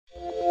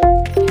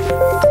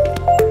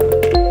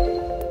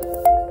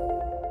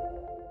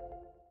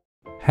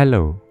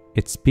Hello,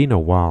 it's been a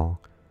while.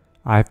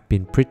 I've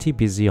been pretty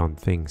busy on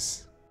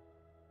things.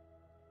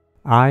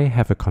 I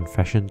have a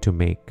confession to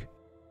make.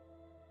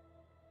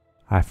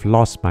 I've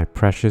lost my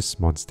precious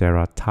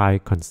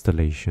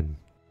monsterathaiconstellation.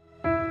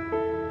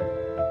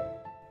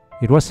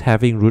 It was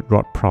having root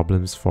rot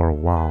problems for a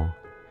while,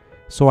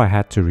 so I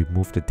had to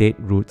remove the dead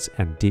roots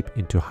and dip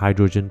into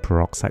hydrogen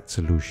peroxide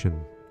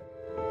solution.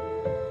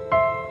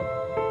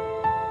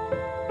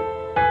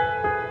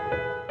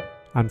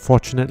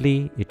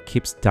 Unfortunately, it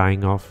keeps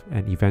dying off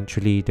and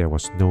eventually there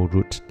was no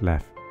root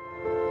left.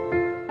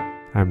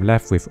 I'm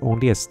left with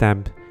only a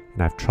stem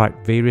and I've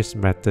tried various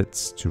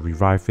methods to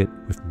revive it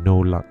with no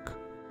luck.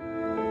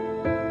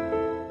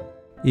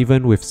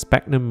 Even with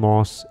sphagnum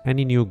moss,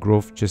 any new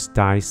growth just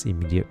dies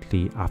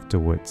immediately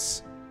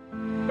afterwards.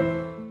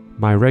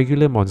 My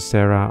regular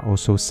monstera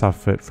also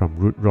suffered from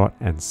root rot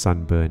and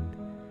sunburn.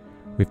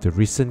 With the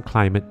recent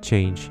climate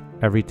change,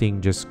 everything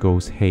just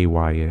goes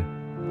haywire.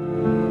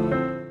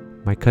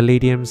 My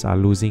caladiums are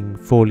losing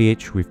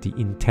foliage with the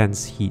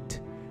intense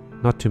heat,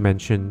 not to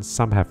mention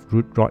some have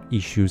root rot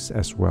issues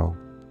as well.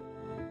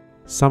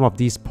 Some of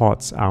these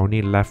pots are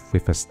only left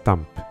with a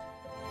stump.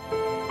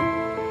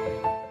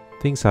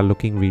 Things are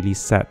looking really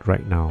sad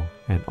right now,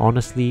 and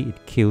honestly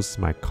it kills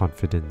my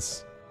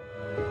confidence.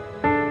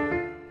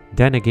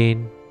 Then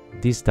again,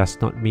 this does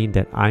not mean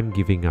that I'm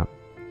giving up.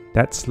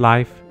 That's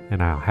life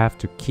and I'll have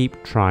to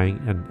keep trying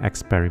and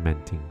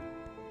experimenting.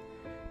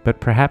 But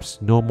perhaps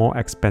no more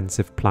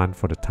expensive plant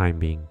for the time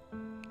being.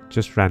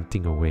 Just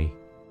ranting away.